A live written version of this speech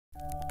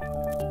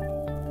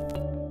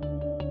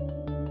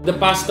The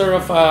pastor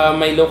of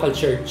my local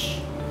church,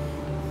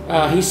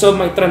 he saw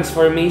my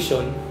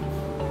transformation,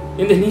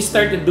 and then he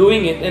started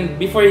doing it, and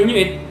before he knew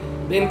it,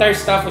 the entire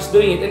staff was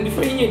doing it, and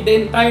before he knew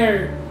it,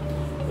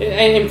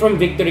 I'm from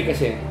Victory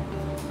kasi.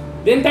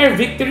 The entire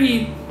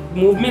Victory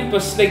movement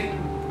was like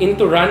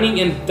into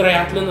running and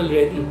triathlon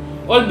already.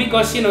 All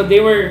because, you know, they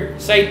were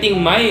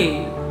citing my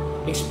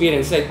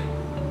experience. Like,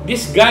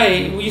 this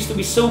guy who used to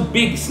be so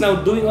big is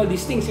now doing all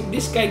these things. If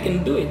this guy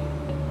can do it,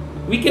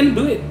 we can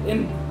do it.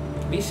 And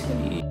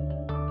basically,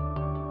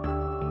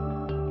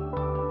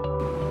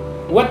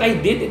 what I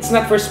did, it's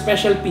not for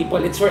special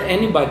people, it's for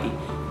anybody.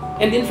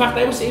 And in fact,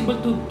 I was able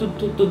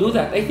to do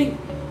that. I think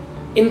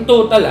in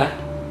total,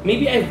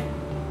 maybe I've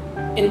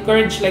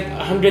encouraged like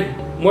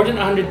more than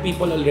 100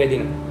 people already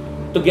now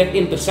to get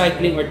into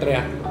cycling or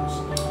triathlons.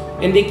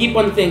 And they keep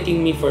on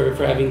thanking me for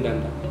having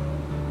done that.